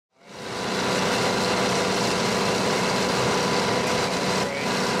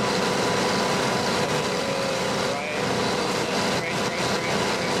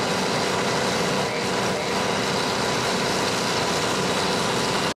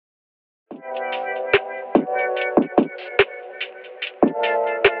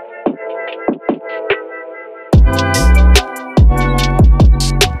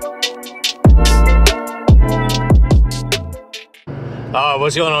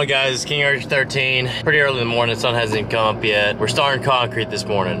What's going on, guys? It's King Archer 13. Pretty early in the morning, the sun hasn't even come up yet. We're starting concrete this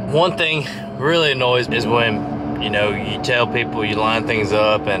morning. One thing really annoys me is when, you know, you tell people you line things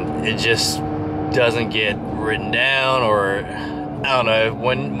up and it just doesn't get written down, or I don't know,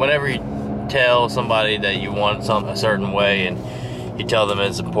 whenever you tell somebody that you want something a certain way and you tell them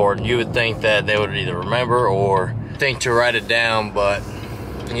it's important, you would think that they would either remember or think to write it down, but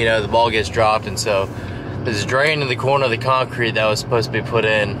you know, the ball gets dropped. And so this drain in the corner of the concrete that was supposed to be put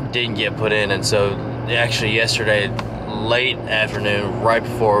in didn't get put in, and so actually yesterday late afternoon, right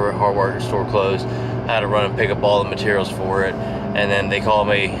before Hardware Store closed, I had to run and pick up all the materials for it, and then they called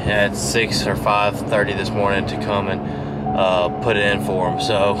me at 6 or 5:30 this morning to come and put it in for them.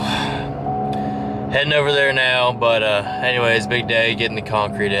 So heading over there now, but anyways, big day getting the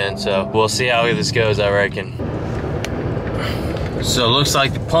concrete in, so we'll see how this goes, I reckon. So it looks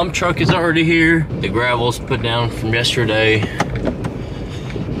like the pump truck is already here. The gravel's put down from yesterday.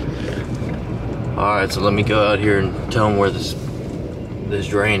 All right, so let me go out here and tell them where this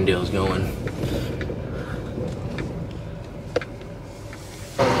drain deal is going.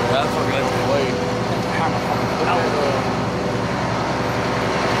 That's what got the way.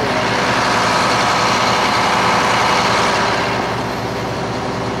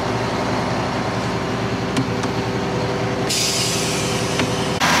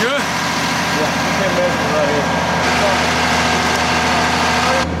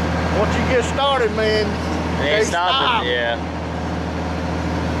 Once you get started, man, They ain't stopping, yeah.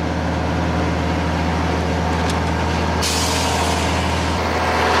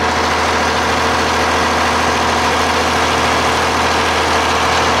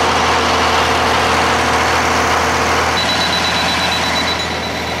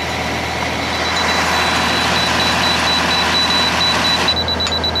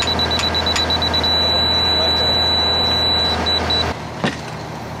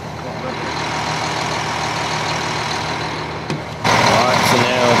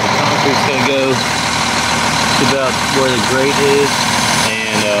 It's gonna go to about where the grate is,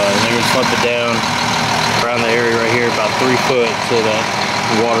 and then we're gonna slump it down around the area right here about 3 foot so that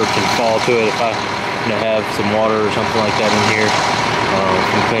the water can fall to it if I have some water or something like that in here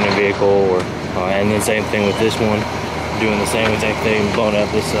from cleaning a vehicle, or and then same thing with this one, doing the same exact thing, blowing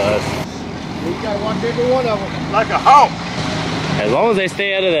out this side. You gotta watch every one of them like a hawk. As long as they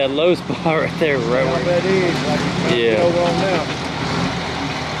stay out of that low spot right there, right where that is, like yeah. Over on now.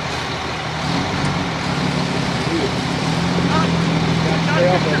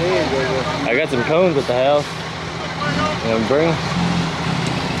 I got some cones at the house. You want to bring them?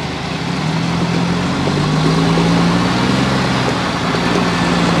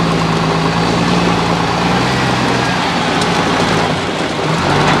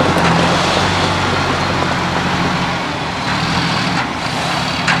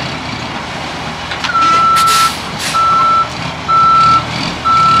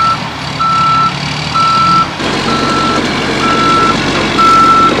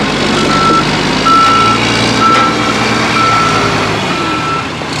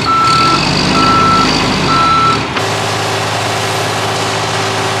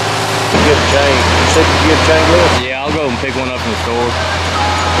 Yeah, I'll go and pick one up from the store.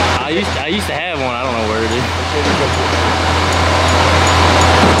 I used to have one. I don't know where it is.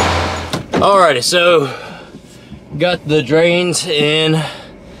 Alrighty, so got the drains in,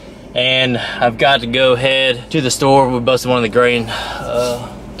 and I've got to go head to the store. We busted one of the drain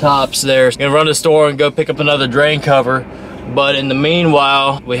tops there. Gonna run to the store and go pick up another drain cover. But in the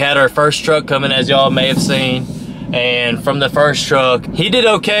meanwhile, we had our first truck coming, as y'all may have seen. And from the first truck, he did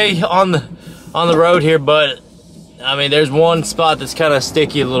okay on the road here, but I mean, there's one spot that's kind of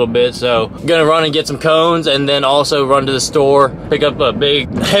sticky a little bit, so I'm gonna run and get some cones, and then also run to the store, pick up a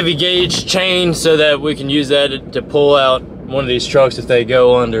big heavy gauge chain so that we can use that to pull out one of these trucks if they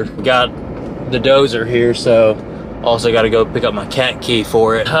go under. Got the dozer here, so also got to go pick up my cat key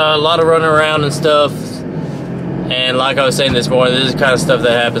for it. A lot of running around and stuff. And like I was saying this morning, this is the kind of stuff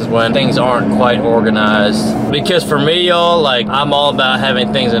that happens when things aren't quite organized. Because for me, y'all, like, I'm all about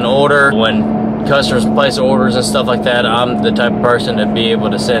having things in order. When customers place orders and stuff like that, I'm the type of person to be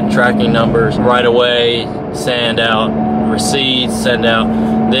able to send tracking numbers right away, send out receipts, send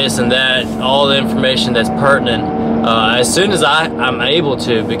out this and that, all the information that's pertinent as soon as I'm able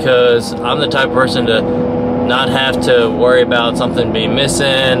to, because I'm the type of person to not have to worry about something being missing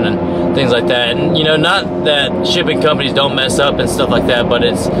and things like that. And you know, not that shipping companies don't mess up and stuff like that, but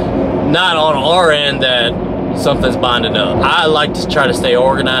it's not on our end that something's binding up. I like to try to stay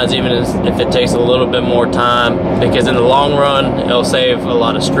organized, even if it takes a little bit more time, because in the long run, it'll save a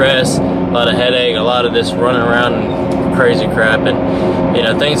lot of stress, a lot of headache, a lot of this running around and crazy crap, and you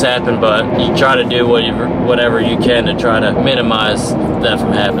know, things happen, but you try to do whatever you can to try to minimize that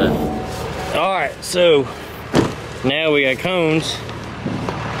from happening. All right, so now we got cones.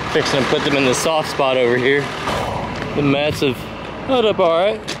 Fixing to put them in the soft spot over here. The mats have held up all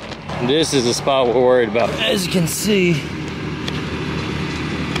right. This is the spot we're worried about. As you can see,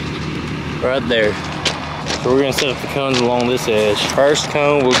 right there. So we're gonna set up the cones along this edge. First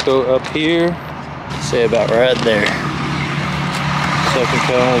cone will go up here, say about right there. Second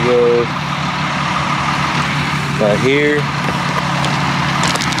cone will go right here.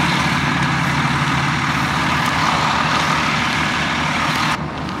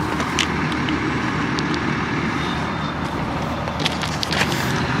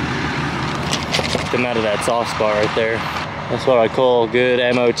 Them out of that soft spot right there. That's what I call good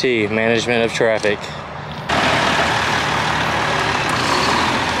MOT, management of traffic.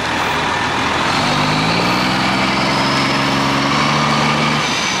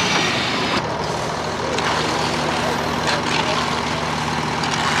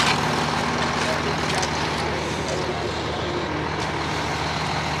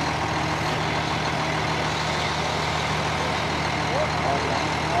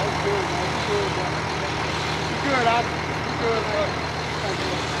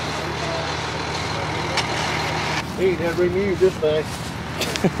 He had renewed this thing.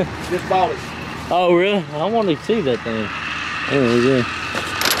 Just bought it. Oh really? I wanted to see that thing.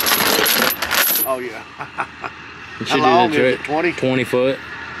 Oh yeah. You How should long do the is trick. it? 20? 20 foot.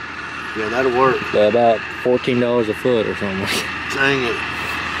 Yeah, that'll work. Yeah, about $14 a foot or something. Dang it.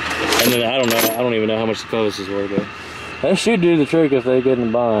 And then I don't even know how much the posts is worth, but that should do the trick if they get in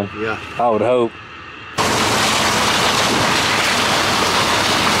the bind. Yeah. I would hope.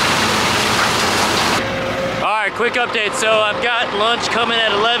 Alright, quick update. So I've got lunch coming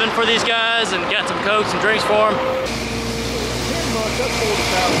at 11 for these guys and got some Cokes and drinks for them. 10 months, that's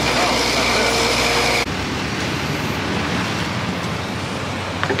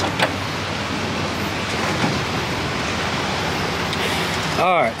 $40,000.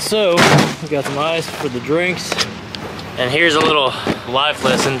 Alright, so we got some ice for the drinks. And here's a little life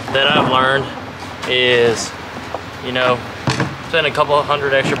lesson that I've learned is, you know, spend a couple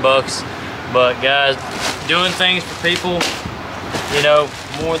 $100 extra bucks, but guys, doing things for people, you know,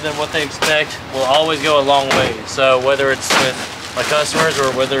 more than what they expect will always go a long way. So whether it's with my customers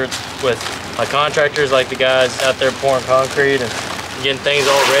or whether it's with my contractors, like the guys out there pouring concrete and getting things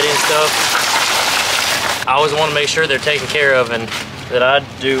all ready and stuff, I always want to make sure they're taken care of and that I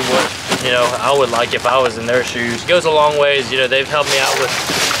do what, you know, I would like if I was in their shoes. It goes a long ways. You know, they've helped me out with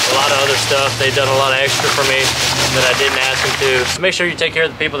a lot of other stuff. They've done a lot of extra for me that I didn't ask them to. So make sure you take care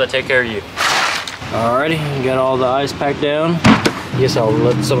of the people that take care of you. Alrighty, got all the ice packed down. Guess I'll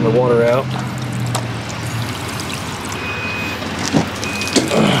let some of the water out.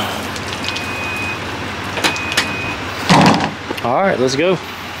 Alright, let's go.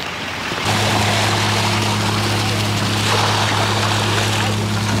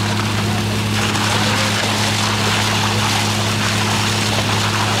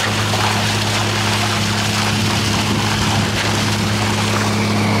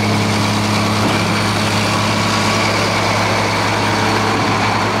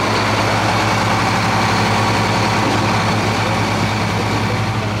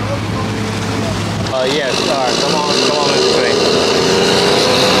 Yes, alright, come on in between.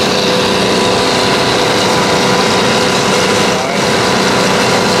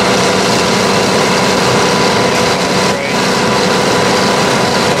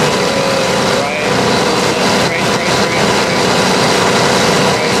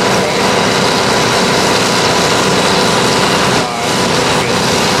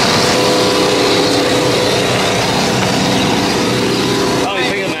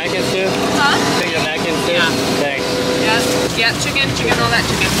 Yeah, chicken, all that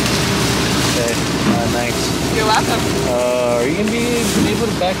chicken. Okay, thanks. You're welcome. Are you gonna be able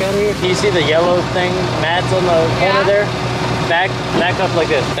to back out of here? Do you see the yellow thing, mats on the corner there? Back up like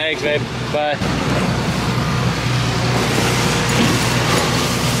this. Thanks, babe. Bye.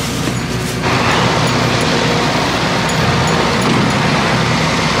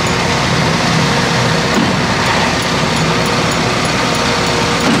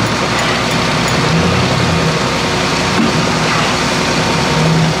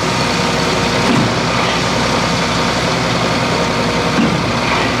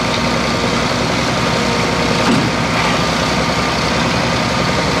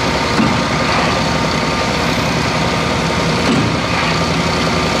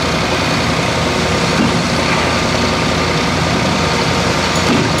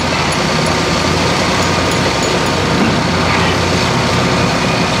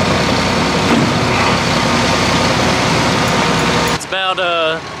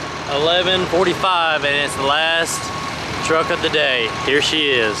 11:45 and it's the last truck of the day. Here she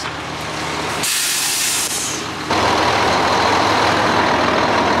is.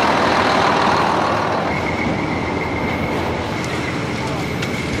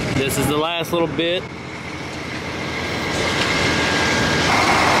 This is the last little bit.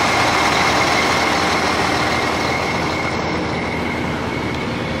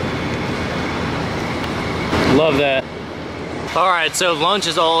 Love that. All right, so lunch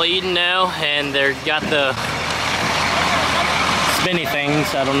is all eaten now, and they've got the spinny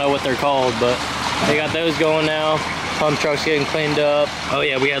things. I don't know what they're called, but they got those going now. Pump truck's getting cleaned up. Oh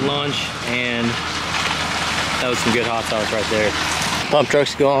yeah, we had lunch, and that was some good hot sauce right there. Pump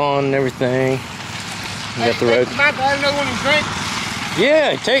truck's gone and everything. We got the road. I know when you drink.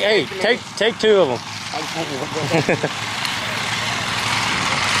 Yeah, take two of them.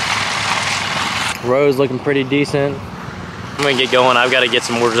 Road's looking pretty decent. I'm gonna get going. I've got to get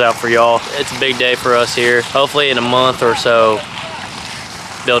some orders out for y'all. It's a big day for us here. Hopefully in a month or so,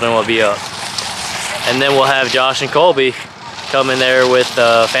 building will be up. And then we'll have Josh and Colby come in there with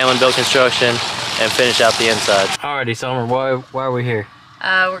Family Built Construction and finish out the inside. Alrighty, Summer, why are we here?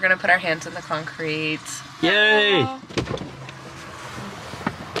 We're gonna put our hands in the concrete. Yay! Well,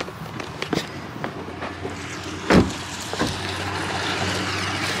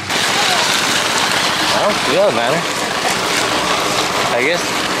 it doesn't matter. I guess,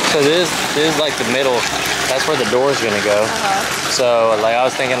 because this is like the middle, that's where the door's gonna go. So, like, I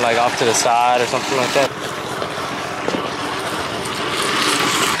was thinking like off to the side or something like that.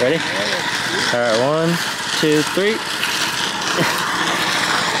 Ready? Alright, 1, 2, 3.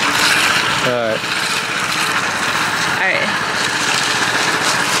 Alright. Alright.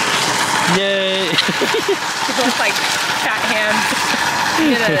 Yay! You both like fat hands.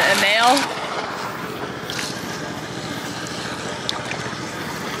 Get a nail.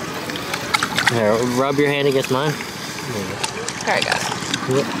 Here, rub your hand against mine. Alright, got it.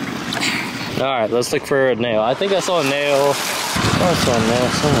 Yep. Alright, let's look for a nail. I think I saw a nail. I saw a nail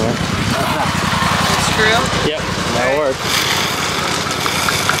somewhere. Screw? Yep, that'll work.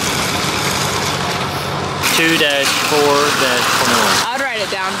 2-4-21. I would write it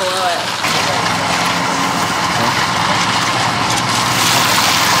down below it.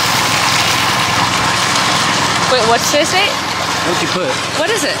 Wait, what's today's date? What'd you put? What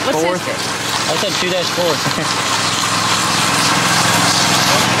is it? What's today's 4th. date? I said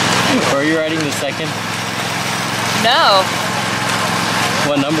 2-4. Were you writing the second? No,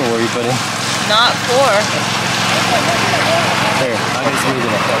 What number were you putting? not 4. There, I can smooth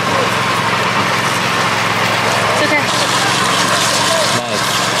it up. It's okay. Nice.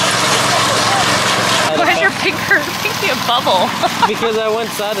 Why is your finger making a bubble? Because I went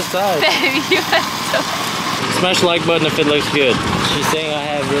side to side. Babe, you went so... Smash the like button if it looks good. She's saying I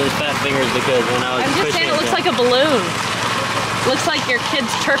have really fat fingers because when I was I'm just saying it looks pushing like a balloon. Looks like your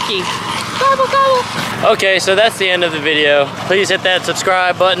kid's turkey. Gobble, gobble. Okay, so that's the end of the video. Please hit that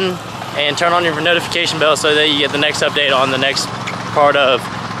subscribe button and turn on your notification bell so that you get the next update on the next part of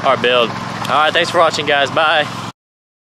our build. All right, thanks for watching, guys. Bye.